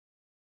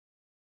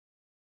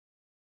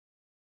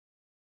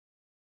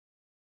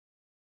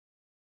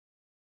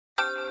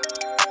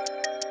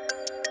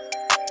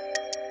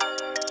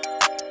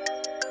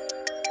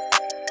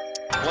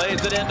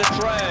Plays it into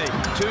Trey.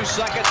 2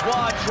 seconds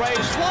wide.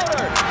 Trey's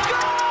floater.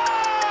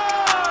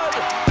 Good!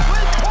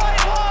 With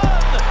 .1!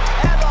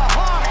 And the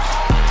Hawks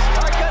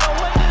are going to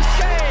win this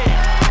game.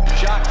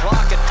 Shot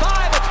clock at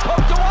 5. It's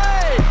poked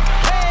away.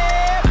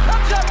 Cam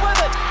comes up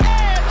with it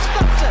and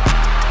stops it.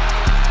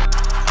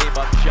 Came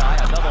up shy.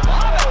 Another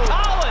lob.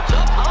 Collins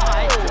up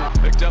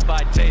high. Picked up by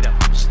Tatum.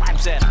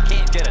 Slaps in.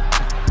 Can't get it.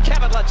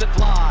 Kevin lets it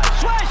fly.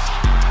 Swish!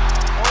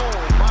 Oh,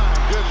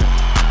 my goodness.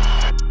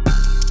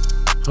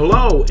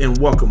 Hello and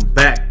welcome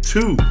back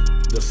to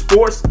the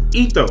Sports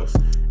Ethos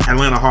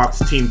Atlanta Hawks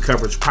team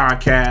coverage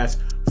podcast,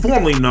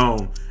 formerly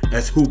known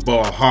as Hoop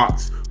Ball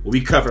Hawks, where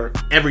we cover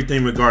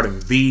everything regarding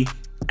the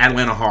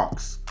Atlanta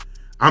Hawks.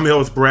 I'm your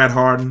host, Brad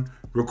Harden,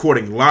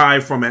 recording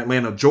live from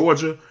Atlanta,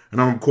 Georgia,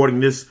 and I'm recording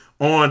this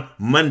on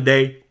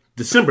Monday,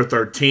 December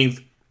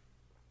 13th.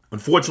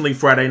 Unfortunately,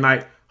 Friday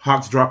night,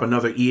 Hawks drop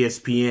another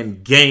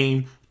ESPN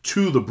game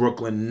to the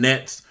Brooklyn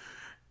Nets,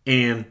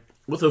 and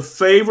with a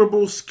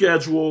favorable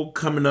schedule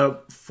coming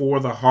up for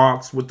the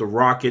Hawks with the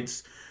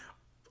Rockets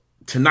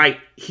tonight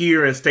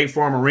here at State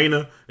Farm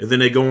Arena, and then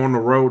they go on the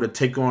road to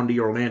take on the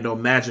Orlando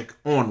Magic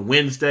on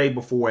Wednesday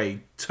before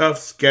a tough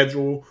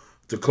schedule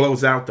to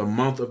close out the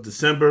month of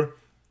December.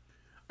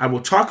 I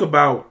will talk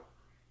about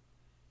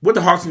what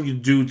the Hawks need to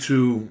do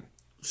to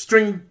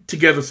string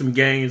together some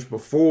games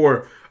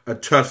before a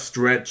tough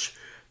stretch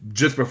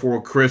just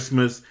before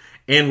Christmas,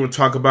 and we'll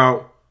talk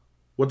about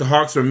what the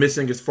Hawks are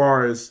missing as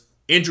far as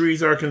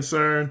injuries are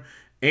concerned,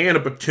 and a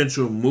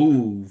potential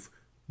move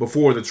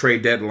before the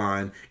trade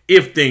deadline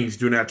if things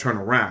do not turn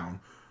around.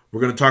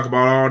 We're going to talk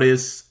about all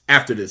this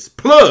after this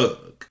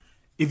plug.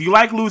 If you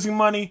like losing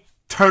money,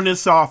 turn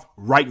this off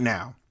right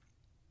now.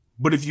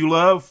 But if you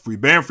love free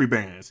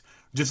bands,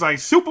 just like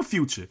Super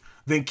Future,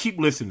 then keep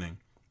listening.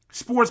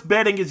 Sports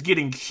betting is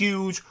getting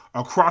huge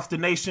across the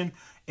nation,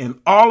 and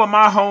all of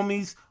my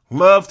homies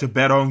love to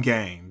bet on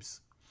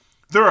games.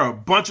 There are a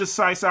bunch of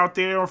sites out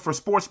there for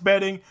sports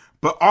betting,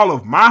 but all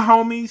of my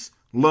homies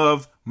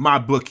love my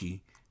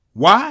bookie.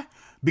 Why?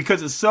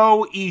 Because it's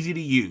so easy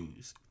to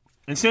use.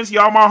 And since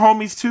y'all my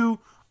homies too,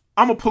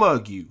 I'm going to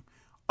plug you.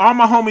 All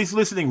my homies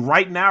listening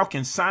right now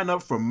can sign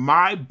up for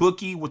my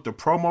bookie with the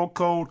promo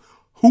code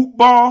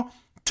HOOPBALL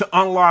to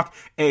unlock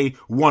a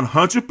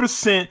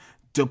 100%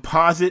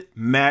 deposit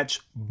match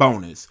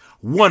bonus.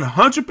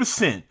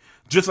 100%,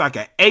 just like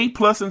an A+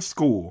 in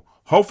school.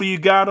 Hopefully you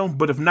got them,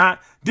 but if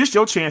not, this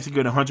your chance to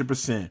get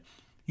 100%.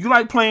 You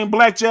like playing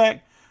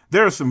blackjack?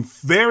 There are some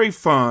very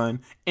fun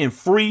and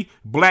free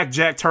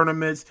blackjack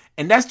tournaments,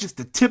 and that's just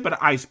the tip of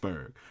the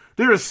iceberg.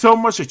 There is so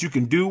much that you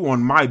can do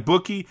on my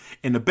bookie,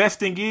 and the best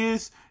thing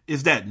is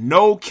that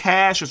no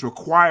cash is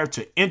required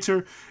to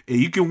enter, and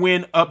you can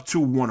win up to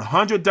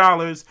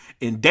 $100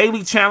 in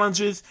daily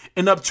challenges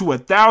and up to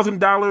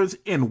 $1,000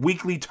 in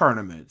weekly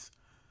tournaments.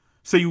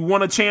 So you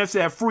want a chance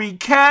at free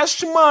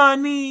cash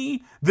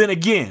money? Then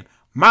again,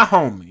 my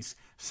homies,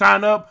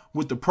 sign up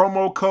with the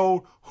promo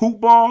code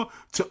HOOPBALL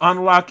to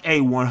unlock a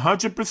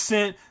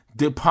 100%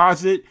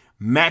 deposit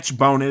match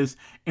bonus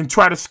and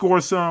try to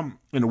score some,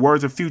 in the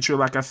words of Future,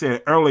 like I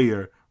said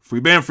earlier, free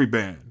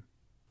band.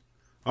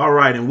 All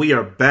right, and we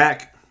are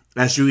back.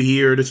 As you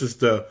hear, this is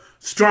the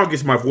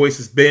strongest my voice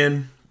has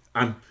been.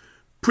 I'm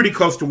pretty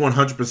close to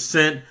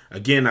 100%.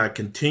 Again, I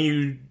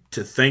continue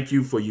to thank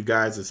you for you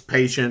guys'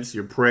 patience,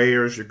 your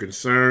prayers, your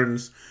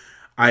concerns.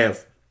 I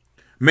have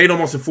made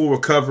almost a full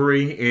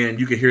recovery, and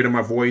you can hear it in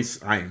my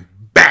voice. I am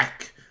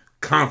back,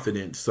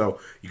 confident. So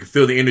you can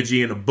feel the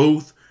energy in the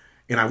booth.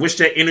 And I wish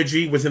that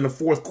energy was in the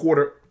fourth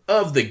quarter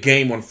of the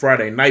game on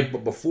Friday night.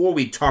 But before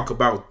we talk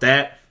about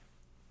that,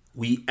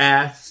 we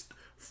asked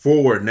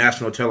for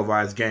national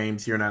televised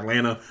games here in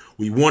Atlanta.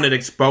 We wanted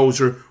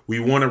exposure. We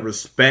wanted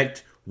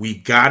respect. We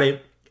got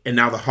it. And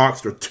now the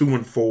Hawks are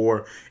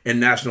 2-4 in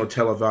national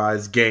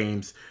televised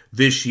games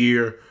this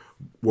year.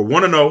 We're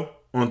 1-0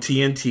 on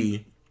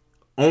TNT,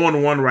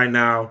 0-1 right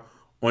now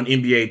on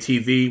NBA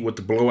TV with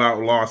the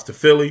blowout loss to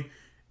Philly,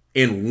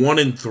 and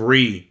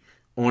 1-3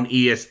 on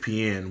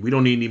ESPN. We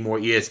don't need any more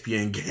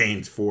ESPN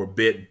games for a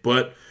bit,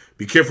 but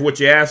be careful what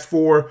you ask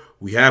for.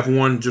 We have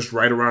one just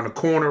right around the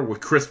corner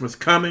with Christmas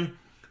coming.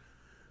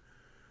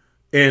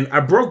 And I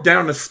broke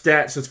down the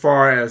stats as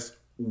far as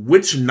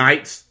which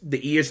nights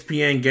the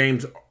ESPN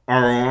games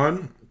are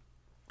on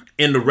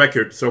in the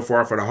record so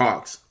far for the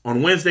Hawks.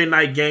 On Wednesday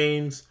night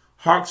games,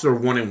 Hawks are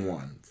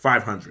 1-1,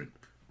 500.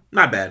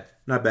 Not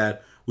bad.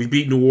 We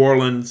beat New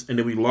Orleans, and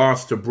then we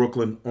lost to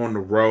Brooklyn on the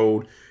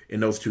road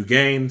in those two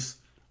games.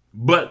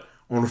 But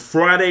on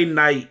Friday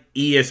night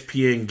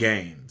ESPN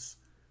games,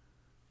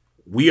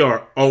 we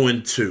are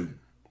 0-2.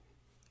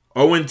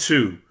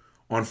 0-2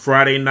 on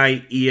Friday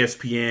night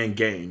ESPN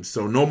games.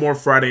 So no more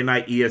Friday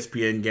night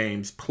ESPN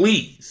games,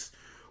 please.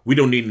 We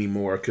don't need any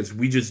more because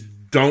we just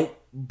don't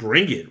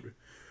bring it.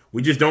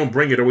 We just don't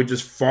bring it, or we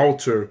just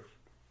falter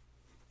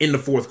in the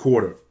fourth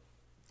quarter.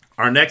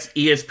 Our next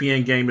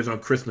ESPN game is on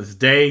Christmas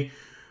Day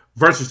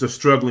versus the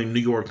struggling New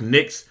York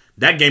Knicks.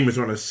 That game is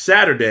on a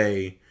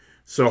Saturday,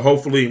 so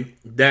hopefully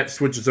that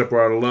switches up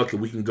our luck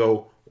and we can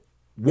go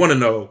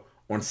 1-0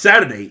 on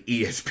Saturday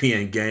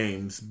ESPN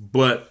games,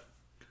 but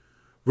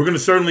we're going to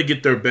certainly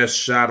get their best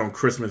shot on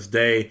Christmas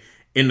Day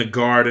in the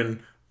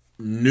Garden.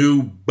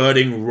 New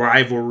budding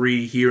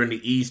rivalry here in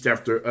the East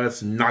after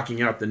us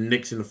knocking out the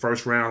Knicks in the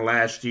first round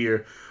last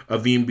year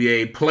of the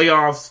NBA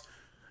playoffs.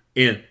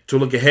 And to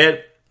look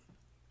ahead,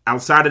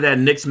 outside of that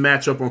Knicks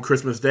matchup on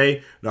Christmas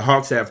Day, the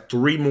Hawks have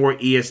 3 more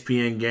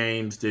ESPN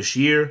games this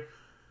year.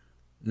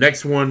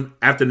 Next one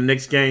after the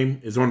Knicks game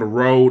is on the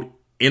road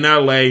in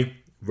LA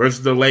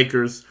versus the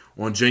Lakers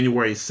on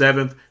January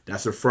 7th.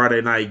 That's a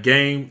Friday night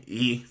game.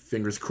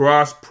 Fingers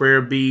crossed,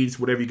 prayer beads,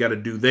 whatever you got to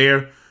do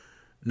there.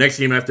 Next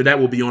game after that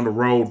will be on the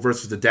road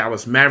versus the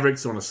Dallas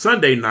Mavericks on a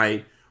Sunday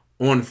night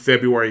on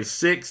February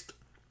 6th.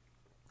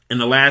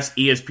 And the last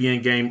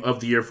ESPN game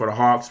of the year for the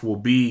Hawks will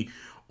be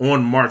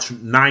on March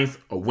 9th,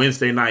 a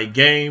Wednesday night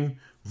game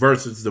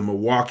versus the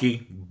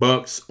Milwaukee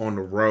Bucks on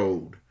the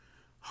road.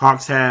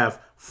 Hawks have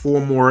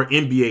 4 more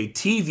NBA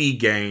TV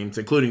games,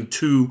 including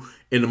 2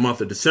 in the month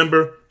of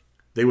December.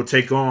 They will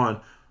take on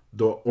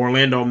the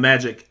Orlando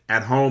Magic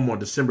at home on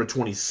December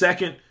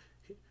 22nd.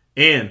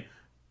 And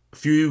a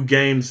few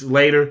games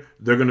later,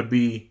 they're going to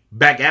be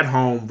back at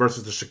home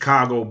versus the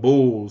Chicago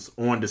Bulls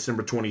on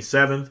December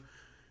 27th.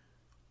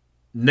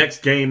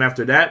 Next game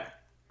after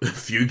that, a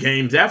few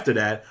games after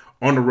that,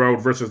 on the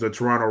road versus the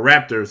Toronto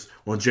Raptors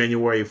on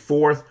January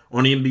 4th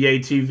on NBA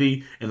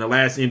TV. And the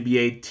last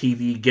NBA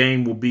TV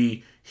game will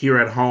be here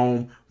at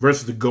home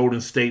versus the Golden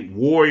State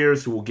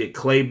Warriors, who will get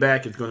Clay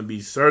back. It's going to be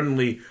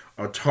certainly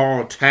a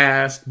tall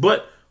task,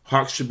 but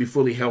Hawks should be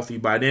fully healthy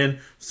by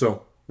then.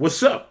 So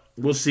what's up?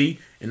 We'll see.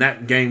 And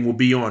that game will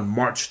be on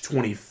March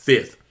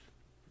 25th.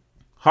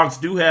 Hawks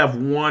do have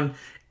one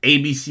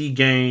ABC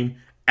game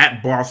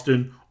at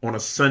Boston on a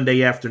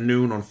Sunday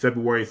afternoon on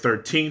February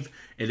 13th,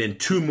 and then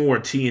 2 more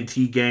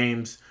TNT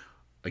games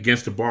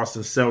against the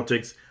Boston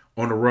Celtics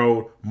on the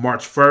road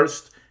March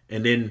 1st,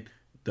 and then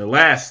the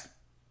last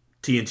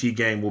TNT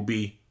game will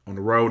be on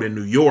the road in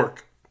New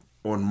York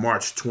on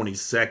March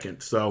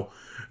 22nd. So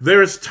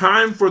there is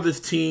time for this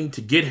team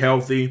to get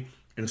healthy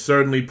and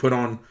certainly put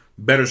on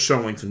better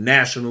showings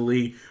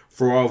nationally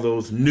for all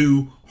those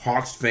new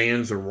Hawks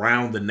fans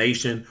around the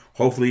nation.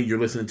 Hopefully you're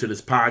listening to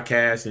this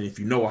podcast, and if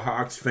you know a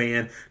Hawks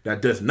fan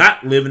that does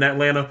not live in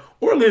Atlanta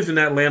or lives in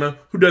Atlanta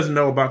who doesn't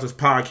know about this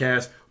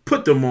podcast,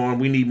 put them on.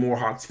 We need more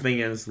Hawks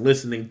fans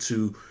listening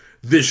to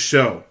this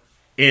show.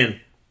 And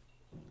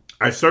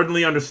I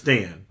certainly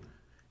understand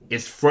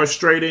it's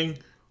frustrating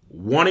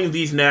wanting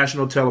these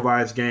national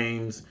televised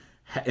games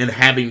and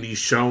having these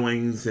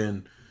showings.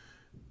 And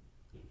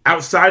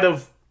outside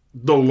of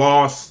the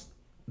loss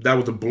that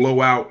was a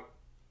blowout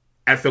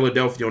at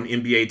Philadelphia on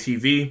NBA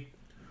TV,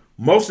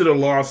 most of the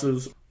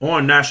losses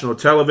on national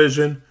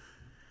television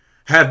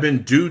have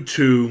been due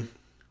to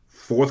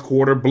fourth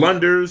quarter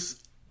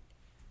blunders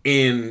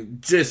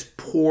and just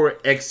poor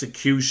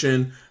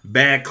execution,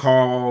 bad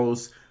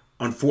calls,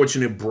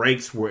 unfortunate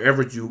breaks,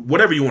 whatever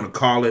you want to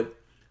call it.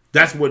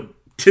 That's what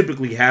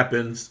typically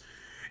happens.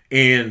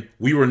 And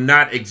we were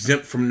not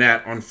exempt from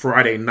that on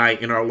Friday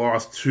night in our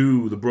loss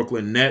to the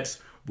Brooklyn Nets.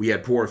 We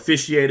had poor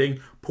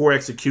officiating, poor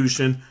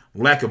execution,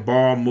 lack of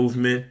ball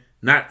movement,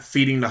 not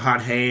feeding the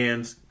hot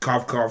hands,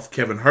 cough, cough,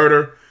 Kevin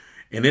Huerter.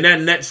 And in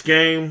that Nets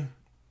game,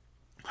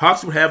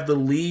 Hawks would have the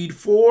lead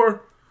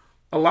for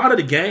a lot of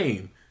the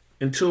game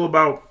until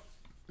about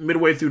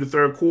midway through the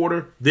third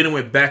quarter. Then it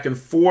went back and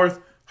forth.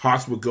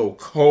 Hawks would go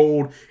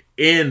cold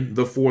in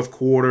the fourth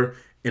quarter,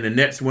 and the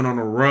Nets went on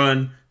a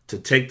run to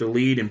take the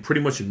lead and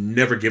pretty much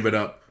never give it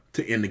up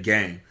to end the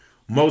game.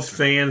 Most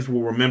fans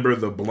will remember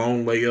the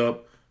blown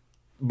layup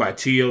by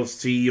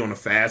TLC on a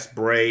fast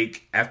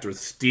break after a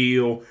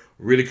steal.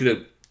 Really could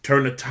have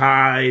turned the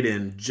tide,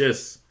 and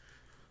just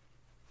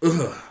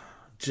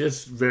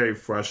very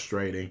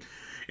frustrating.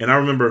 And I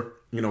remember,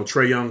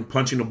 Trae Young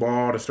punching the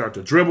ball to start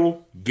the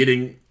dribble,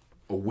 getting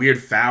a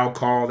weird foul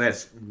call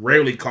that's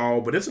rarely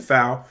called, but it's a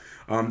foul.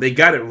 They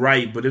got it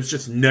right, but it's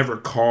just never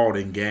called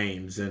in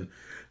games. And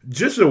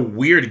just a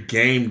weird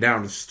game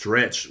down the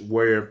stretch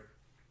where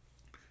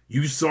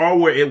you saw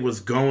where it was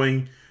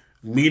going,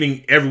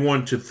 leading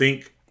everyone to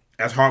think,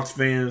 as Hawks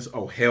fans,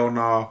 oh, hell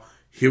no,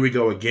 here we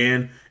go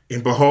again.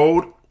 And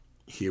behold,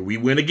 here we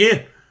win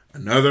again.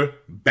 Another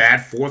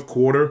bad fourth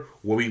quarter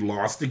where we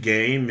lost the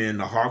game and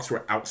the Hawks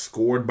were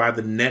outscored by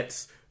the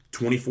Nets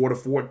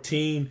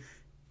 24-14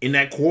 in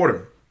that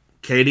quarter.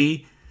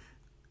 KD,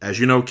 as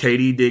you know,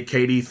 KD did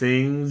KD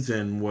things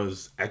and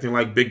was acting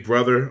like Big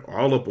Brother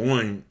all up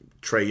on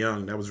Trae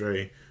Young. That was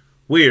very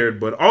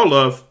weird, but all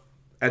love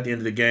at the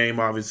end of the game.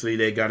 Obviously,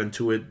 they got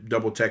into it,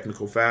 double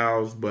technical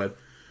fouls, but,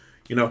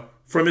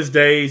 from his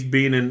days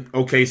being in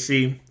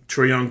OKC,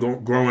 Trae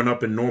Young growing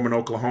up in Norman,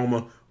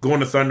 Oklahoma, going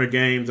to Thunder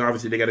games.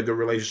 Obviously, they got a good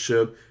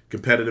relationship,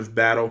 competitive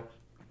battle.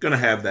 Going to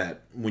have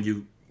that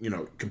when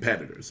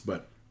competitors.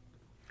 But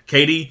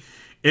KD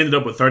ended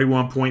up with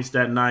 31 points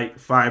that night,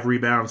 5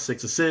 rebounds,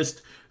 6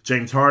 assists.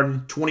 James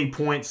Harden, 20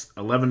 points,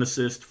 11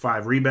 assists,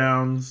 5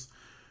 rebounds.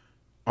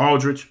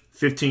 Aldridge,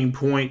 15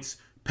 points.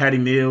 Patty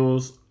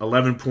Mills,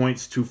 11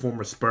 points, 2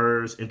 former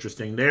Spurs.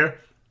 Interesting there.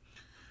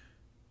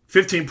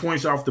 15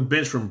 points off the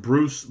bench from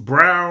Bruce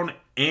Brown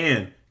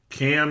and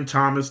Cam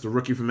Thomas, the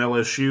rookie from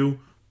LSU,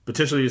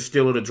 potentially the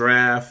steal of the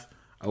draft.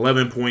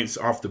 11 points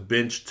off the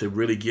bench to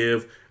really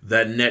give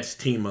that Nets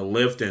team a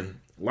lift, and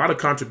a lot of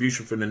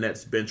contribution from the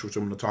Nets bench, which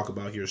I'm going to talk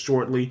about here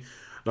shortly.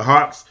 The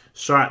Hawks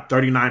shot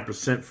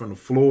 39% from the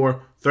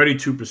floor,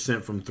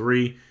 32% from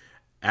three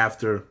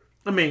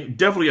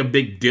definitely a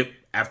big dip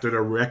after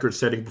their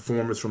record-setting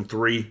performance from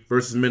three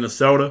versus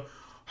Minnesota.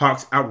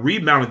 Hawks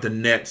out-rebounded the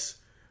Nets,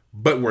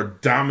 but were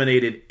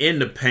dominated in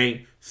the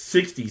paint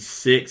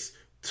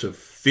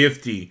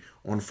 66-50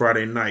 on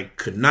Friday night.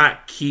 Could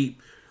not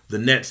keep the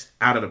Nets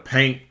out of the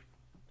paint.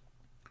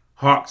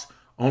 Hawks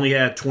only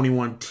had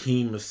 21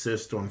 team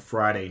assists on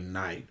Friday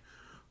night.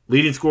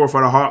 Leading scorer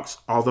for the Hawks,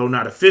 although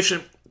not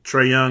efficient,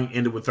 Trae Young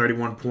ended with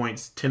 31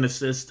 points, 10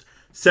 assists,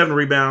 7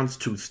 rebounds,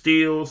 2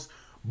 steals,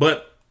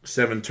 but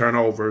 7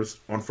 turnovers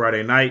on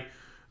Friday night.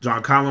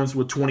 John Collins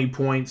with 20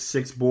 points,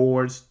 6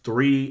 boards,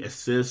 3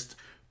 assists,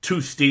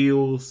 2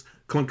 steals.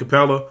 Clint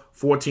Capella,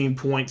 14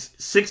 points,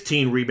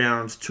 16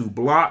 rebounds, 2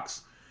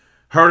 blocks.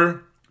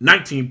 Herter,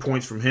 19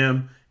 points from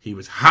him. He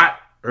was hot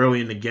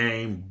early in the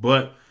game,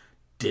 but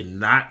did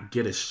not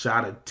get a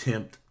shot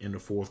attempt in the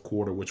fourth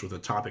quarter, which was a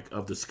topic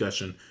of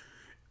discussion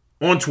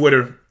on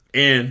Twitter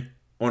and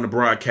on the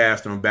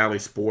broadcast on Bally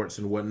Sports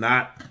and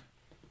whatnot.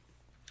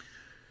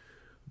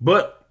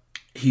 But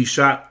he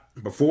shot,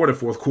 before the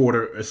fourth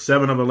quarter, a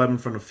 7 of 11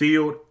 from the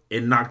field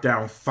and knocked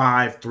down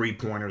 5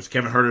 3-pointers.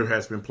 Kevin Herter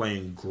has been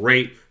playing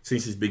great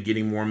since he's been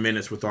getting more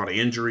minutes with all the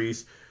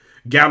injuries.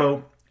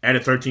 Gallo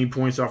added 13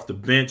 points off the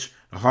bench.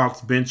 The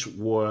Hawks bench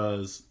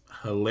was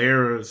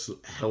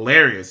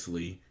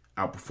hilariously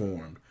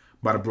outperformed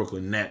by the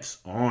Brooklyn Nets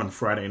on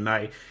Friday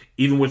night.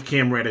 Even with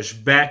Cam Reddish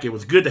back, it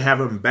was good to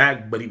have him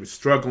back, but he was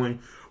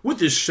struggling with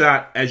his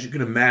shot, as you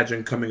can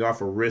imagine, coming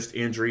off a wrist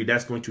injury.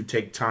 That's going to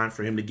take time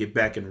for him to get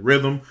back in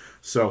rhythm.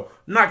 So,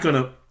 not going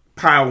to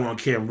pile on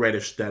Cam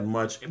Reddish that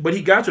much. But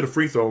he got to the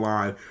free throw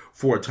line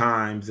 4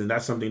 times, and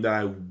that's something that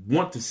I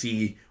want to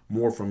see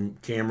more from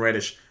Cam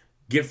Reddish.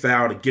 Get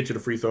fouled, get to the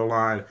free throw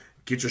line,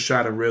 get your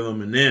shot in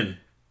rhythm, and then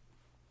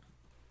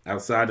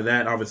outside of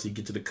that, obviously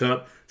get to the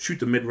cup, shoot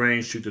the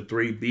mid-range, shoot the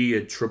three, be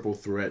a triple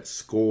threat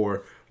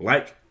scorer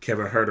like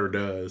Kevin Herter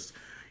does,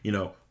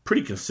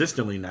 pretty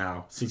consistently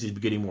now since he's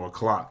been getting more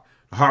clock.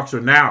 The Hawks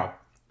are now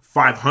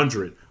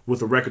 500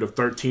 with a record of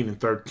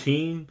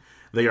 13-13.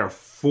 They are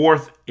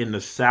 4th in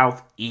the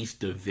Southeast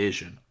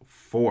Division.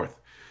 4th.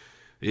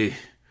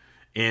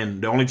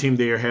 And the only team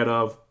they are ahead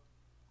of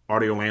are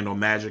the Orlando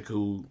Magic,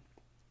 who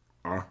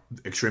are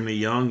extremely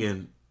young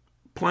and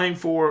playing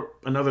for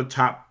another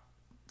top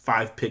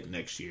 5 pick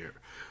next year.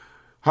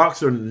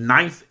 Hawks are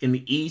 9th in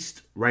the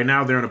East. Right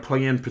now they're in a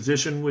play-in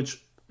position,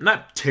 which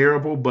not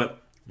terrible, but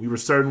we were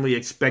certainly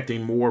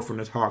expecting more from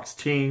this Hawks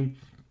team.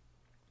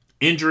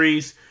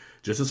 Injuries,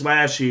 just as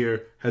last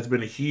year, has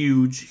been a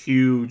huge,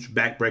 huge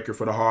backbreaker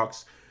for the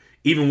Hawks.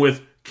 Even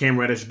with Cam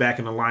Reddish back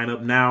in the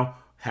lineup now,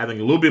 having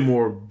a little bit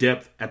more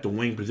depth at the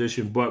wing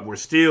position, but we're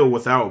still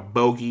without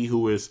Bogey,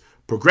 who is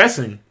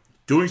progressing,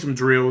 doing some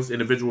drills,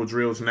 individual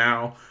drills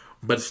now,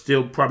 but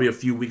still probably a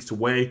few weeks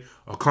away.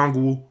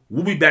 Okongwu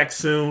will be back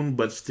soon,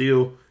 but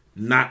still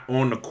not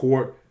on the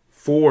court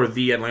for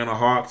the Atlanta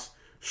Hawks.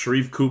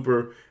 Sharif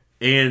Cooper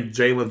and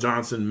Jalen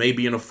Johnson may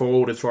be in a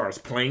fold as far as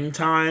playing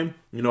time,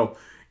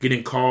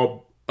 getting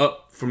called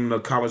up from the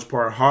College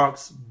Park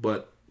Hawks,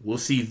 but we'll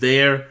see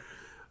there.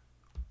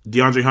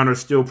 DeAndre Hunter is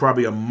still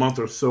probably a month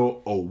or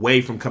so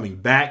away from coming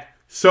back.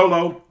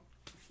 Solo,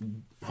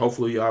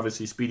 hopefully,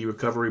 obviously, speedy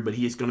recovery, but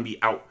he is going to be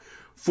out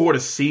for the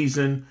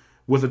season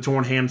with a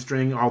torn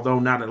hamstring, although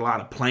not a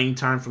lot of playing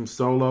time from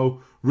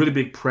Solo. Really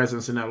big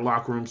presence in that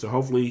locker room, so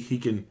hopefully he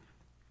can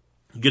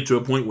get to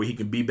a point where he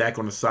can be back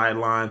on the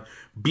sideline,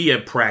 be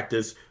at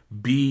practice,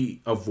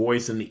 be a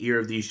voice in the ear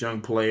of these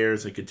young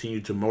players and continue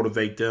to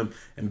motivate them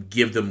and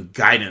give them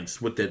guidance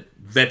with the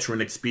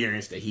veteran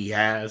experience that he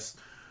has.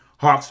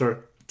 Hawks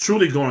are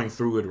truly going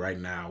through it right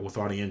now with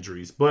all the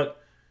injuries,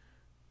 but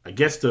I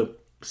guess the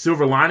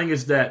silver lining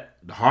is that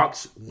the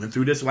Hawks went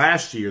through this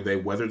last year. They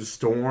weathered the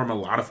storm, a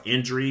lot of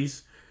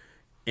injuries,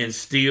 and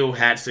still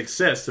had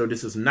success. So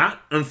this is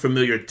not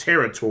unfamiliar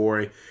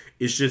territory.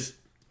 It's just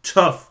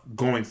tough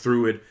going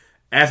through it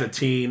as a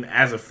team,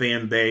 as a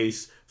fan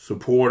base,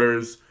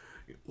 supporters,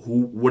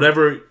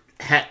 whatever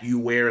hat you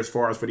wear as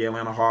far as for the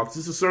Atlanta Hawks.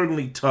 This is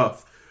certainly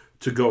tough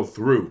to go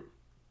through.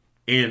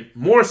 And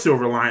more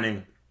silver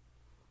lining,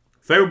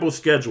 favorable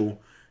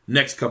schedule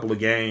next couple of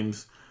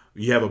games.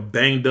 You have a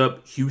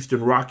banged-up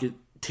Houston Rocket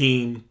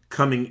team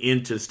coming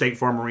into State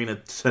Farm Arena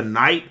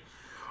tonight.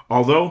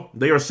 Although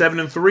they are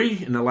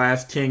 7-3 in the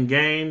last 10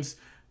 games,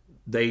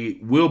 they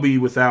will be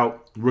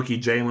without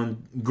rookie Jalen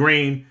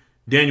Green,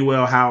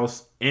 Daniel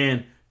House,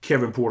 and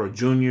Kevin Porter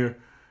Jr.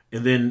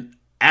 And then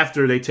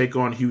after they take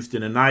on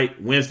Houston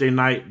tonight, Wednesday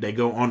night, they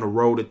go on the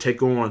road to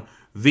take on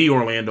the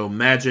Orlando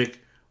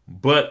Magic.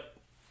 But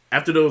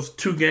after those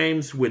 2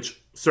 games, which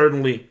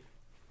certainly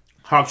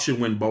Hawks should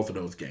win both of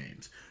those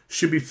games,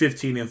 should be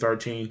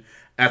 15-13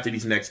 after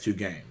these next 2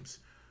 games.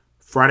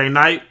 Friday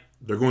night,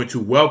 they're going to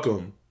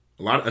welcome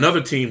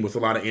another team with a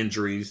lot of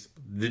injuries,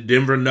 the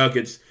Denver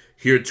Nuggets,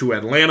 here to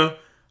Atlanta.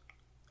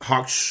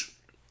 Hawks,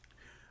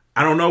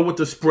 I don't know what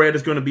the spread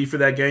is going to be for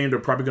that game. They're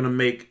probably going to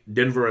make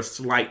Denver a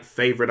slight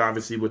favorite,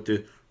 obviously, with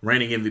the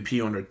reigning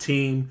MVP on their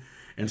team.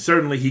 And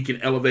certainly he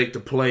can elevate the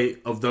play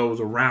of those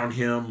around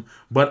him.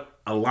 But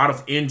a lot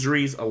of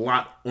injuries, a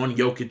lot on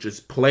Jokic's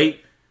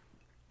plate.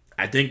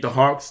 I think the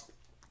Hawks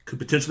could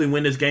potentially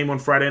win this game on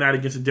Friday night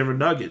against the Denver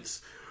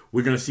Nuggets.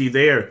 We're going to see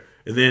there.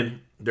 And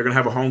then they're going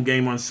to have a home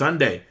game on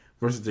Sunday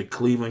versus the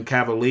Cleveland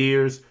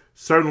Cavaliers.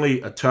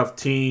 Certainly a tough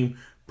team,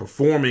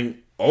 performing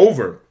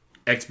over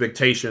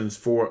expectations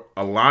for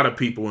a lot of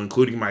people,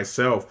 including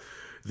myself,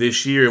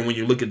 this year. And when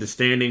you look at the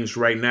standings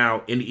right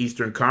now in the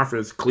Eastern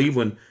Conference,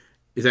 Cleveland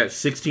is at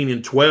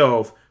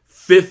 16-12,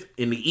 fifth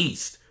in the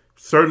East.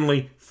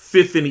 Certainly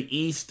fifth in the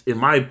East, in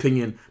my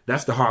opinion,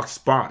 that's the Hawks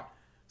spot.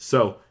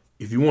 So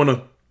if you want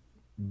to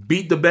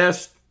beat the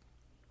best,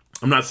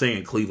 I'm not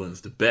saying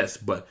Cleveland's the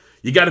best, but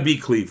you got to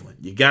beat Cleveland.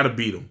 You got to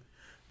beat them.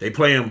 They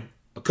play them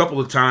a couple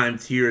of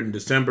times here in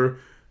December,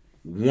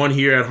 one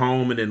here at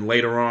home and then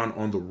later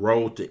on the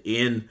road to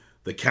end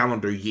the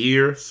calendar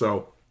year.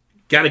 So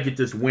got to get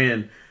this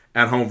win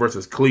at home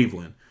versus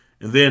Cleveland.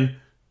 And then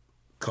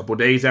a couple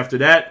days after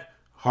that,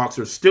 Hawks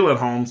are still at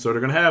home, so they're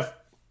going to have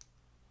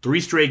 3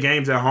 straight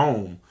games at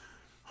home.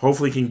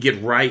 Hopefully can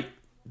get right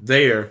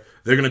there.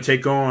 They're going to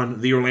take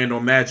on the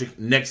Orlando Magic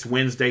next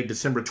Wednesday,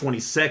 December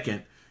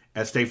 22nd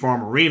at State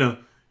Farm Arena.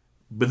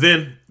 But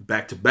then,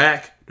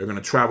 back-to-back, they're going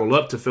to travel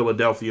up to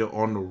Philadelphia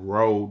on the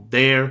road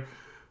there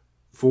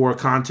for a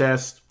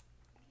contest.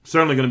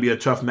 Certainly going to be a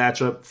tough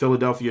matchup.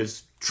 Philadelphia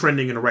is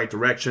trending in the right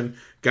direction.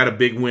 Got a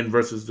big win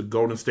versus the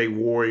Golden State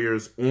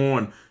Warriors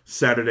on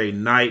Saturday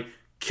night.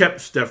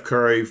 Kept Steph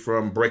Curry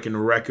from breaking the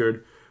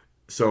record.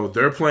 So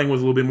they're playing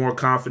with a little bit more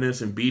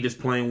confidence. Embiid is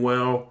playing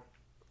well.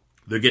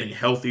 They're getting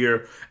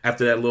healthier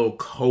after that little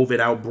COVID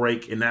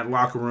outbreak in that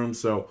locker room.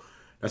 So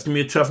that's going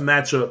to be a tough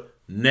matchup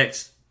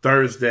next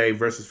Thursday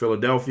versus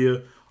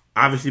Philadelphia.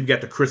 Obviously, we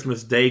got the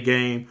Christmas Day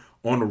game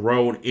on the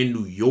road in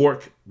New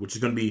York, which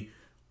is going to be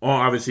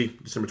on, obviously,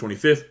 December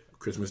 25th,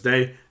 Christmas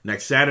Day,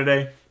 next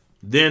Saturday.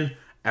 Then,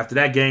 after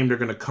that game, they're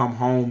going to come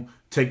home,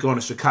 take on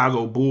the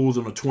Chicago Bulls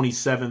on the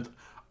 27th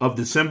of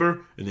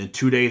December. And then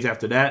 2 days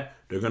after that,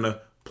 they're going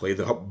to play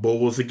the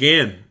Bulls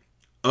again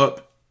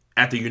up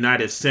at the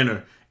United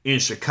Center in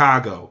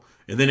Chicago.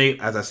 And then they,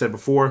 as I said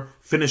before,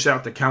 finish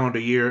out the calendar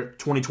year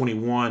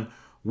 2021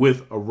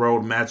 with a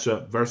road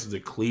matchup versus the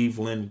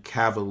Cleveland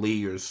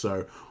Cavaliers.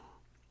 So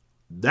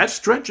that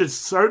stretch is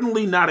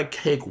certainly not a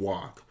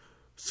cakewalk.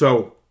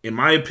 So, in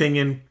my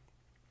opinion,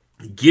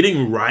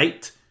 getting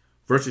right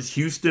versus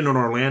Houston and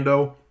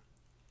Orlando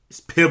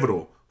is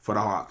pivotal for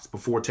the Hawks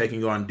before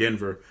taking on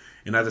Denver.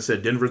 And as I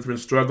said, Denver's been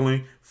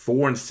struggling,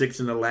 4-6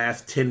 in the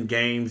last 10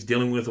 games,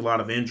 dealing with a lot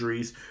of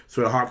injuries.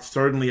 So the Hawks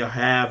certainly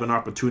have an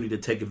opportunity to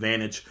take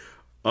advantage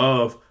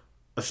of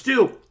a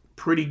still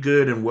pretty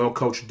good and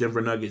well-coached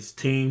Denver Nuggets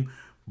team.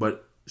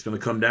 But it's going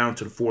to come down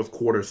to the fourth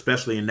quarter,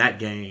 especially in that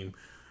game,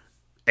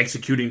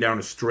 executing down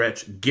the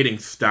stretch, getting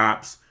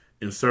stops,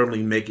 and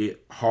certainly make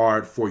it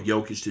hard for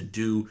Jokic to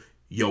do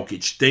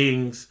Jokic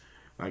things.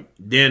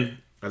 Then,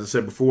 as I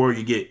said before,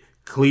 you get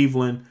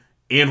Cleveland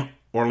and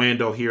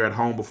Orlando here at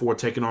home before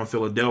taking on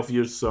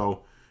Philadelphia.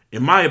 So,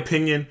 in my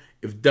opinion,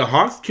 if the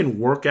Hawks can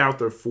work out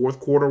their fourth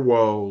quarter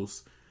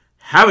woes,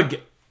 have an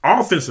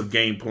offensive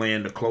game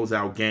plan to close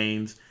out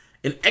games,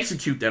 and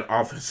execute that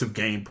offensive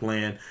game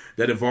plan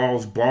that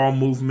involves ball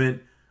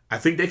movement, I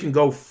think they can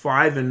go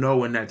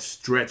 5-0 in that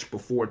stretch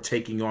before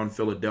taking on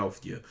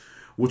Philadelphia,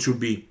 which would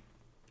be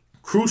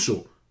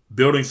crucial,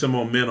 building some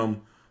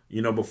momentum,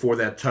 before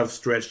that tough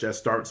stretch that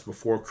starts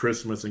before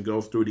Christmas and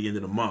goes through the end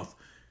of the month.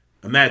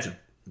 Imagine,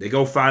 they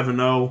go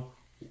 5-0,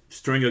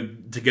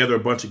 string together a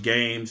bunch of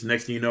games.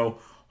 Next thing you know,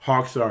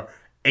 Hawks are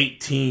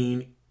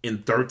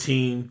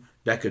 18-13.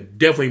 That could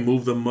definitely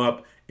move them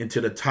up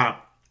into the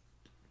top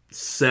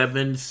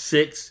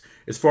 7-6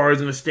 as far as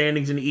in the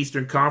standings in the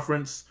Eastern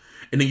Conference.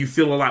 And then you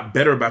feel a lot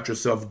better about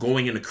yourself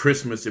going into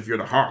Christmas if you're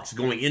the Hawks,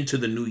 going into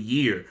the new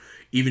year,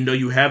 even though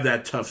you have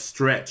that tough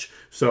stretch.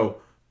 So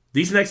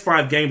these next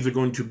 5 games are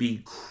going to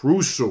be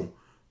crucial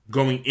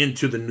going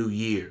into the new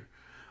year.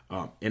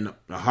 And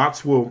the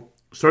Hawks will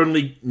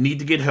certainly need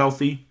to get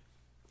healthy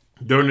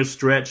during the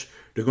stretch.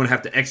 They're going to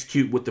have to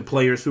execute with the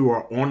players who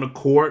are on the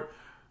court,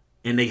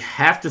 and they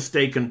have to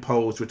stay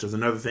composed, which is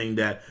another thing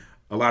that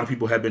a lot of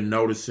people have been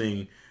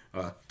noticing.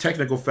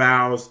 Technical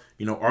fouls,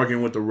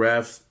 arguing with the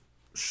refs,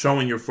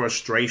 showing your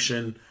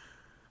frustration,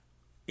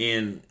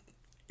 and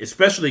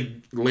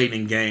especially late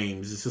in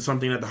games. This is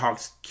something that the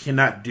Hawks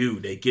cannot do.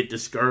 They get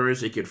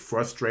discouraged, they get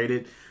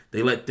frustrated,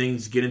 they let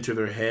things get into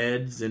their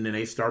heads, and then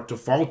they start to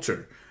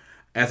falter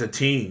as a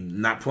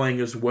team, not playing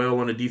as well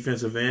on the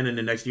defensive end, and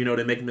the next thing you know,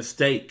 they make a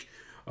mistake,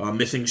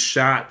 missing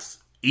shots,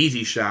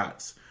 easy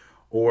shots,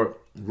 or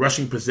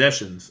rushing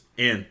possessions.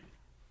 And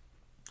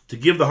to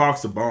give the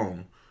Hawks a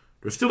bone,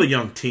 they're still a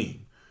young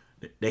team.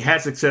 They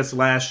had success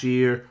last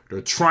year.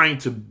 They're trying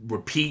to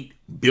repeat,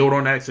 build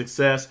on that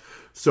success.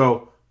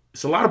 So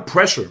it's a lot of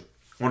pressure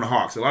on the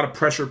Hawks, a lot of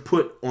pressure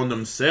put on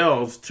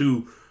themselves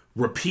to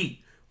repeat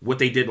what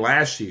they did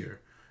last year.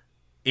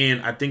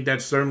 And I think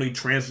that certainly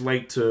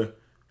translates to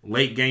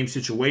late game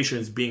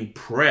situations being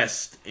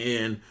pressed,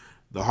 and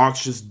the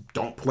Hawks just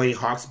don't play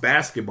Hawks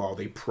basketball.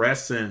 They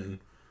press and,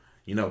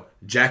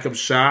 jack up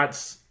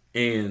shots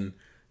and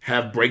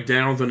have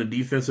breakdowns on the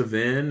defensive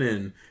end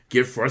and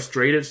get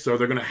frustrated. So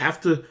they're going to have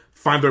to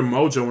find their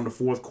mojo in the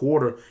fourth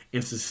quarter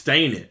and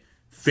sustain it.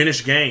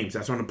 Finish games.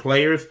 That's on the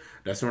players.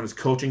 That's on his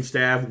coaching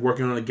staff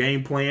working on a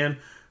game plan.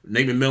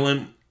 Nate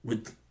McMillan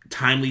with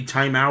timely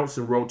timeouts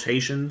and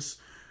rotations.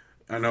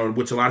 I know,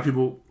 which a lot of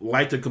people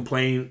like to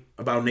complain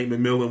about Nate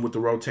McMillan with the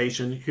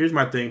rotation. Here's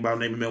my thing about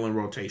Nate McMillan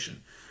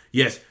rotation.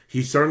 Yes,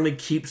 he certainly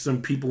keeps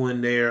some people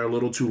in there a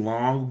little too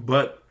long,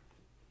 but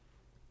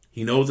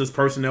he knows his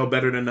personnel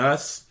better than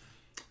us.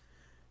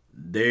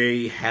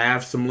 They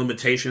have some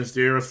limitations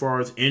there as far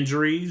as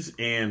injuries,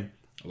 and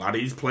a lot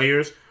of these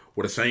players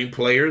were the same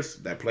players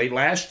that played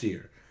last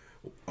year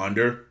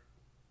under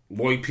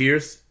Lloyd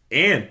Pierce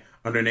and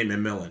under Nate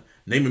McMillan.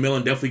 Nate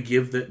McMillan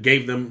definitely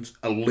gave them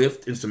a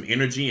lift and some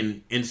energy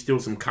and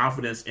instilled some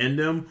confidence in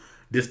them.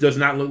 This does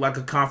not look like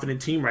a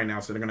confident team right now,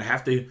 so they're going to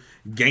have to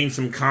gain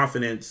some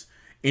confidence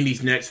in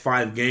these next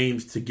 5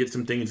 games to get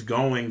some things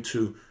going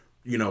to,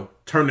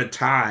 turn the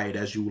tide,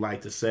 as you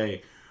like to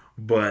say.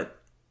 But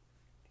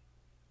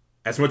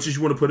as much as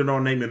you want to put it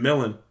on Nate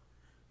McMillan,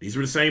 these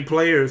were the same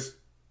players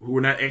who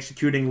were not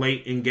executing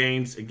late in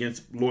games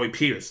against Lloyd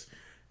Pierce.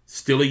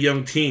 Still a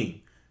young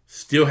team.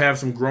 Still have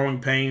some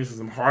growing pains and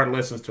some hard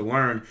lessons to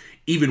learn,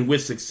 even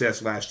with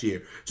success last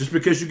year. Just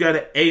because you got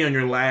an A on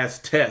your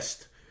last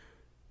test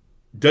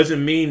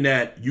doesn't mean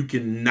that you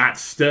can not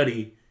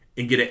study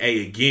and get an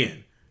A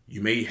again.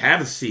 You may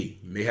have a C,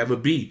 you may have a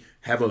B,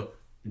 have a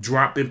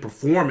drop in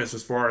performance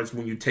as far as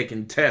when you're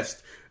taking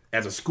tests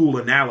as a school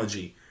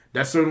analogy.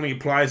 That certainly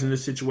applies in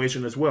this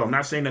situation as well. I'm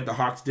not saying that the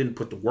Hawks didn't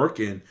put the work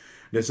in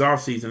this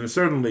offseason. They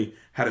certainly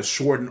had a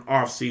shortened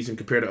offseason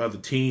compared to other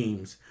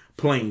teams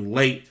playing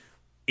late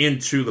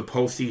into the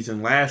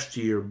postseason last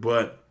year,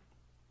 but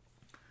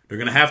they're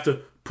going to have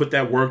to put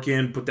that work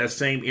in, put that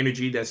same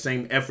energy, that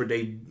same effort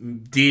they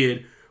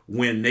did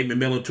when Nate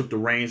McMillan took the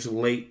reins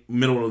late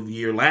middle of the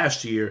year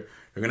last year.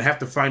 They're going to have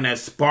to find that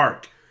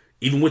spark,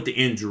 even with the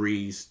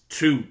injuries,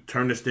 to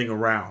turn this thing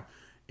around.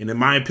 And in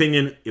my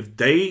opinion, if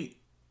they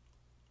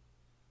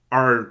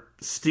are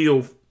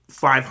still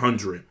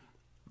 500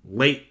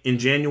 late in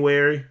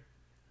January,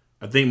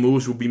 I think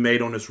moves will be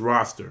made on this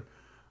roster.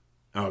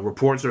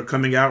 Reports are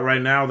coming out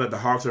right now that the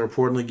Hawks are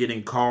reportedly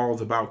getting calls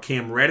about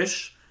Cam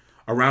Reddish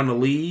around the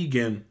league,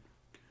 and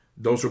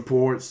those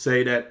reports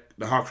say that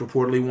the Hawks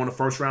reportedly want a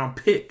first-round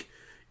pick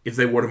if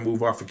they were to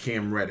move off of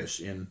Cam Reddish.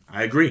 And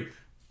I agree.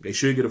 They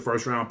should get a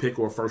first-round pick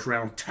or a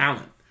first-round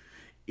talent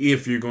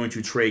if you're going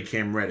to trade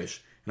Cam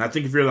Reddish. And I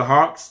think if you're the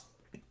Hawks,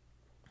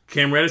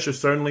 Cam Reddish is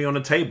certainly on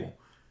the table.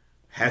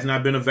 Has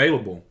not been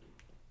available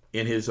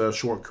in his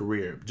short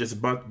career.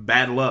 Just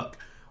bad luck.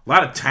 A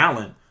lot of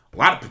talent, a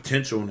lot of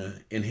potential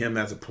in him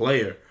as a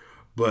player.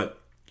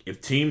 But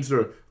if teams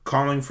are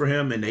calling for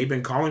him, and they've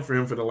been calling for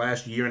him for the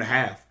last year and a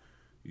half,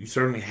 you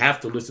certainly have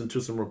to listen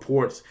to some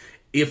reports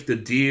if the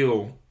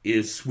deal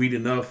is sweet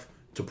enough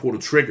to pull the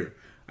trigger.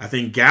 I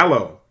think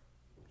Gallo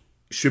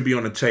should be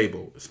on the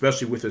table,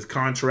 especially with his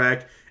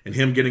contract and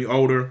him getting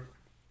older.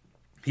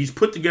 He's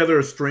put together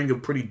a string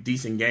of pretty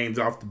decent games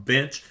off the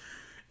bench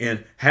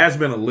and has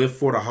been a lift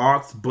for the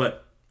Hawks,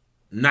 but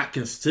not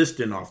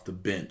consistent off the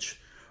bench,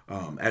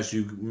 as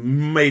you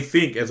may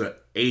think as an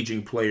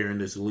aging player in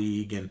this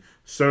league. And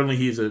certainly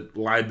he's a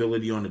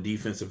liability on the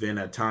defensive end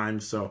at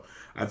times. So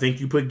I think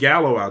you put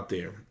Gallo out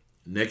there.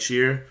 Next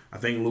year, I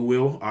think Lou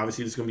Will,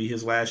 obviously this is going to be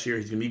his last year.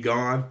 He's going to be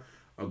gone.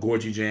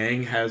 Gorgie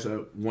Jang has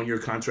a 1-year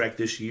contract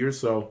this year.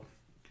 So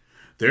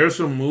there are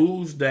some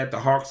moves that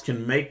the Hawks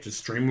can make to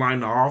streamline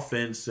the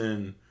offense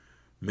and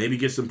maybe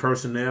get some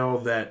personnel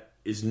that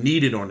is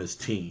needed on this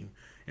team.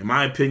 In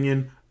my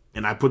opinion,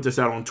 and I put this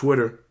out on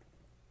Twitter,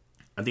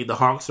 I think the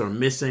Hawks are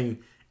missing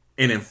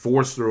an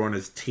enforcer on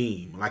his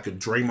team, like a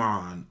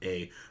Draymond,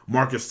 a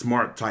Marcus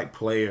Smart type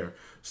player,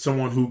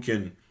 someone who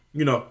can,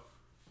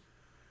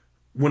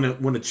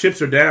 when the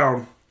chips are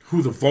down,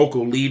 who's a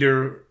vocal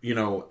leader,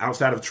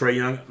 outside of Trae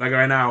Young. Like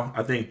right now,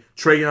 I think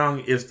Trae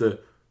Young is the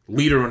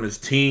leader on his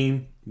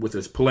team with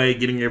his play,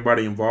 getting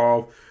everybody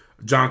involved.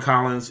 John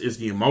Collins is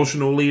the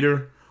emotional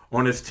leader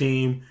on his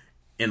team.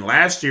 And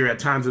last year, at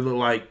times, it looked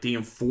like the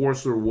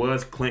enforcer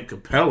was Clint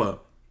Capella,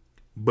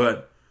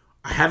 but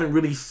I haven't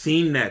really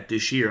seen that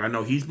this year. I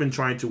know he's been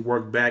trying to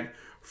work back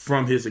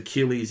from his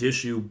Achilles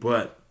issue,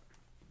 but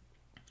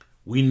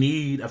we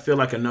need, I feel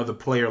like, another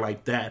player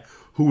like that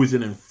who is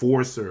an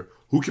enforcer,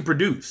 who can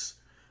produce.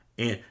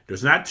 And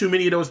there's not too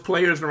many of those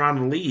players around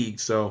the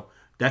league, so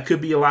that could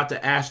be a lot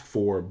to ask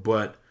for.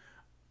 But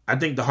I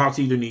think the Hawks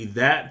either need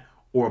that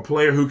or a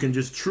player who can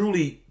just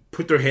truly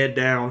put their head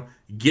down,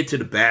 get to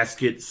the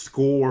basket,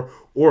 score,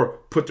 or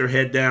put their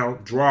head down,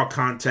 draw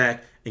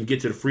contact, and get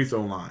to the free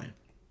throw line.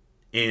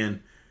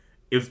 And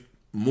if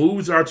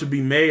moves are to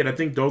be made, I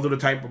think those are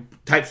the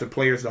types of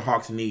players the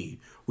Hawks need.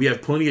 We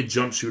have plenty of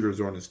jump shooters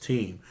on this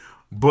team.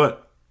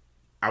 But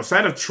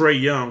outside of Trae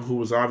Young, who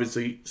was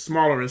obviously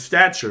smaller in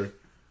stature,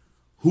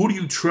 who do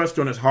you trust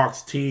on this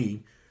Hawks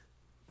team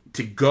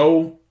to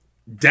go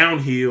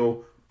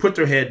downhill, put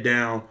their head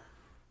down,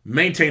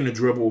 maintain the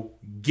dribble,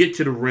 get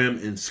to the rim,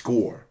 and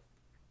score?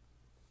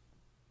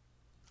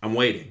 I'm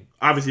waiting.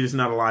 Obviously, this is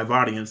not a live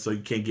audience, so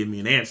you can't give me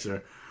an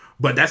answer.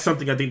 But that's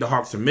something I think the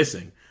Hawks are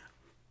missing.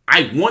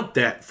 I want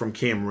that from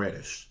Cam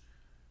Reddish.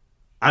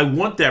 I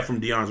want that from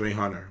DeAndre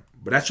Hunter.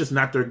 But that's just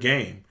not their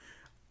game.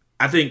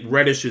 I think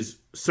Reddish is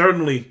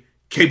certainly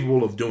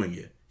capable of doing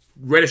it.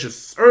 Reddish is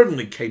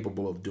certainly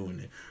capable of doing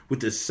it.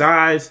 With his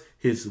size,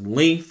 his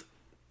length,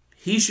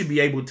 he should be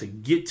able to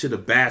get to the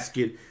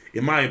basket,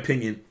 in my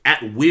opinion,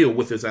 at will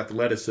with his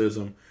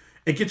athleticism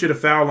and get to the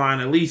foul line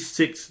at least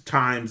 6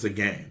 times a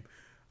game.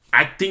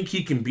 I think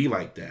he can be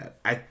like that.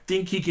 I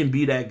think he can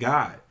be that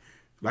guy.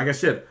 Like I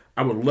said,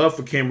 I would love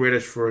for Cam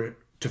Reddish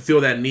to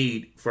feel that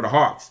need for the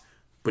Hawks,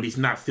 but he's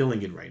not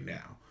feeling it right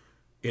now.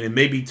 And it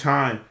may be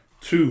time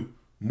to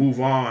move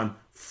on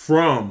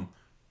from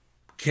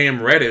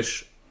Cam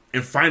Reddish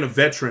and find a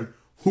veteran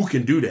who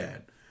can do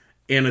that.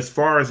 And as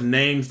far as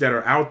names that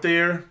are out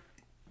there,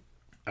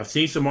 I've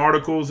seen some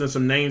articles and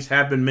some names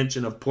have been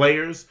mentioned of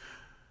players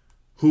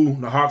who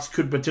the Hawks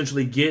could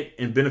potentially get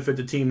and benefit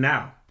the team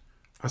now.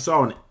 I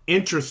saw an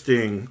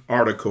interesting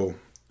article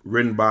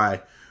written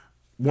by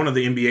one of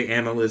the NBA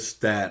analysts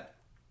that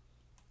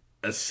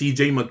a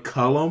CJ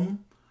McCollum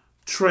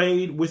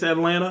trade with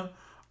Atlanta.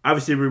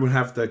 Obviously, we would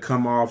have to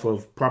come off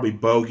of probably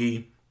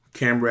Bogey,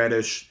 Cam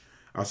Reddish.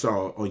 I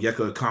saw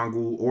Onyeka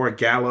Okongwu or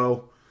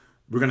Gallo.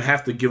 We're going to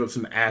have to give up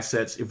some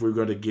assets if we're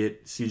going to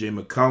get CJ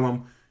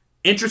McCollum.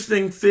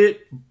 Interesting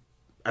fit.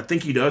 I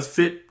think he does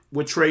fit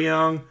with Trae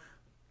Young.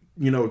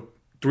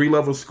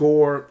 3-level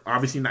score.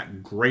 Obviously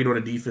not great on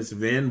the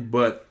defensive end,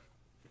 but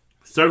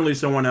certainly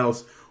someone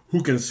else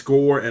who can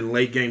score in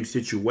late game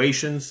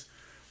situations.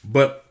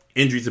 But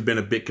injuries have been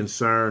a big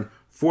concern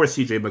for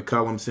CJ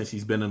McCollum since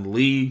he's been in the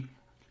league.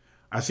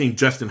 I've seen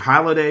Justin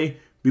Holiday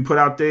be put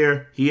out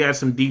there. He has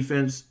some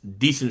defense,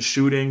 decent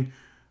shooting.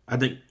 I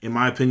think, in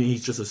my opinion,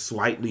 he's just a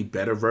slightly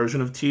better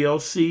version of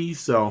TLC.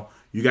 So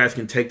you guys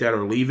can take that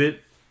or leave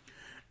it.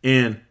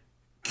 And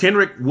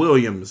Kenrich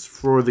Williams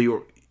for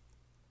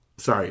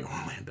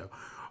Orlando.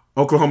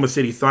 Oklahoma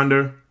City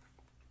Thunder.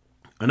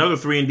 Another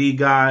 3-and-D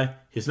guy.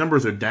 His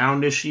numbers are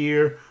down this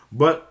year,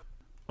 but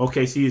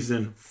OKC is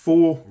in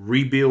full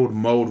rebuild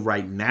mode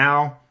right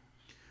now.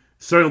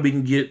 Certainly we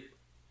can get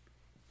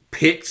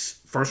picks,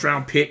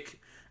 first-round pick,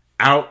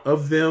 out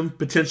of them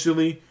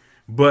potentially,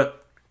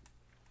 but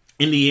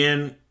in the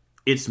end,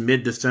 it's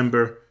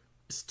mid-December.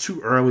 It's too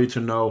early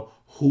to know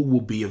who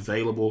will be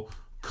available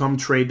come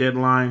trade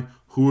deadline,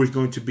 who is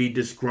going to be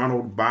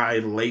disgruntled by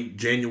late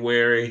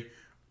January,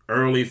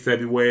 early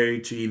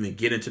February to even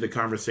get into the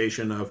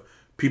conversation of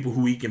people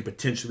who we can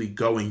potentially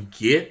go and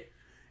get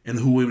and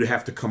who we would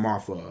have to come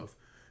off of.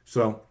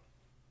 So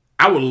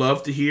I would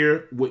love to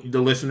hear what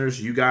the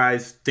listeners, you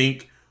guys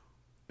think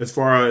as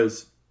far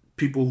as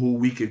people who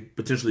we could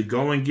potentially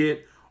go and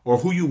get or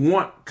who you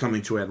want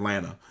coming to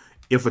Atlanta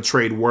if a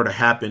trade were to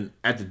happen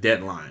at the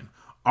deadline.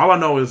 All I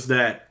know is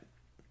that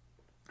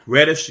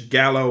Reddish,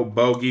 Gallo,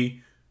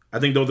 Bogey, I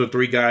think those are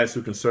 3 guys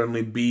who can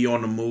certainly be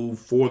on the move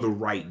for the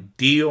right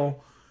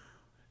deal.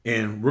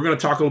 And we're going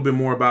to talk a little bit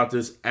more about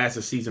this as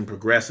the season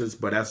progresses.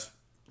 But as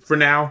for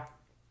now,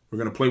 we're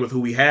going to play with who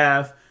we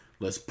have.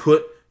 Let's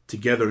put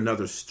together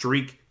another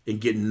streak and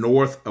get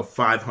north of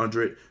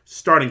 500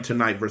 starting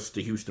tonight versus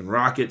the Houston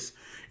Rockets.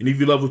 And if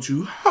you love what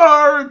you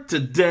heard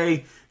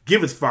today,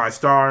 give us 5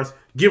 stars.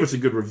 Give us a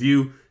good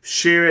review.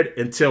 Share it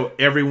and tell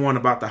everyone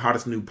about the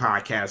hottest new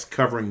podcast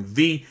covering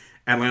the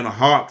Atlanta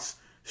Hawks.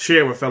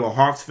 Share with fellow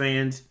Hawks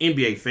fans,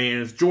 NBA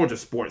fans, Georgia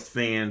sports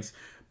fans,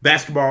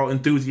 basketball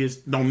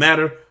enthusiasts, no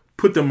matter,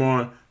 put them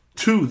on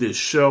to this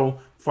show.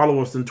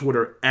 Follow us on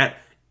Twitter at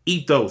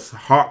Ethos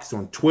Hawks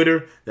on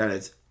Twitter. That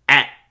is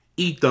at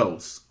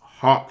Ethos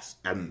Hawks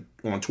on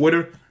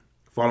Twitter.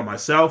 Follow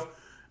myself,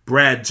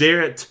 Brad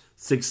Jarrett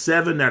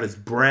 67. That is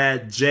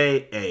Brad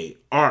Jarrett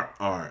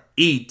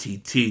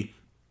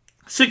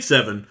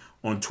 67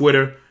 on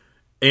Twitter.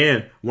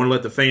 And want to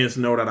let the fans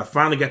know that I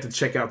finally got to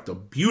check out the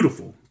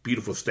beautiful,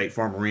 beautiful State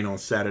Farm Arena on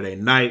Saturday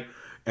night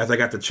as I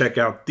got to check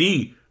out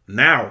the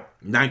now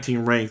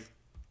 19th-ranked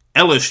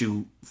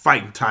LSU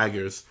Fighting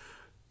Tigers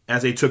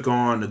as they took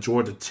on the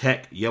Georgia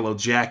Tech Yellow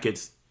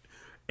Jackets.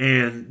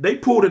 And they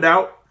pulled it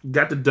out,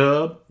 got the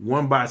dub,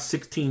 won by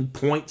 16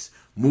 points,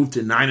 moved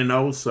to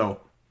 9-0. So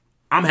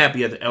I'm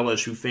happy as an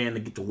LSU fan to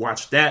get to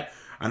watch that.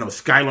 I know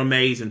Skylar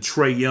Mays and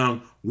Trae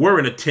Young were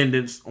in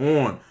attendance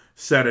on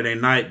Saturday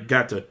night.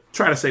 Got to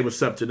try to say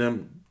what's up to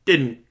them.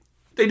 They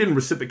didn't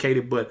reciprocate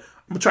it, but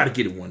I'm going to try to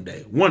get it one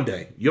day. One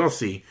day. You'll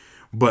see.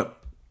 But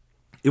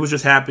it was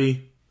just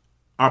happy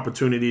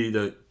opportunity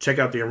to check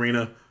out the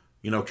arena,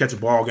 catch a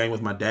ball game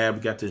with my dad.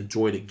 We got to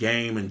enjoy the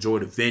game, enjoy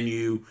the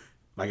venue.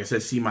 Like I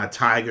said, see my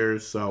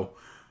Tigers. So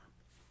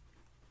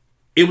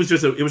it was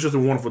just a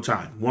wonderful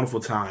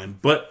time.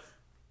 But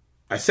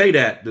I say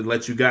that to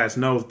let you guys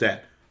know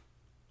that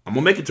I'm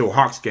gonna make it to a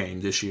Hawks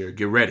game this year.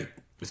 Get ready,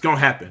 it's gonna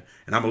happen,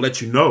 and I'm gonna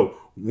let you know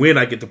when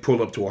I get to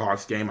pull up to a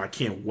Hawks game. I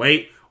can't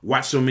wait.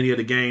 Watch so many of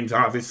the games,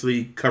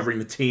 obviously covering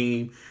the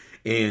team,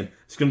 and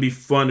it's gonna be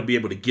fun to be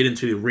able to get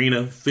into the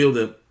arena, feel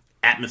the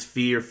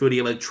atmosphere, feel the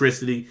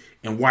electricity,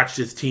 and watch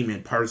this team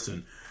in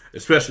person.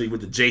 Especially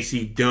with the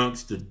JC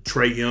dunks, the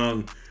Trae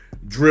Young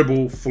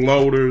dribble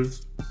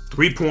floaters,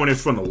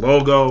 3-pointers from the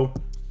logo,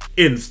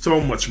 and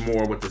so much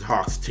more with the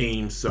Hawks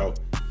team. So,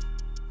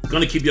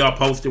 gonna keep y'all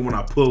posted when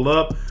I pull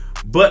up.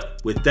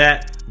 But with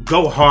that,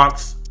 go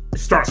Hawks. It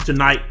starts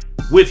tonight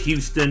with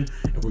Houston,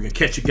 and we're gonna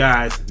catch you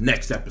guys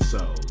next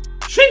episode.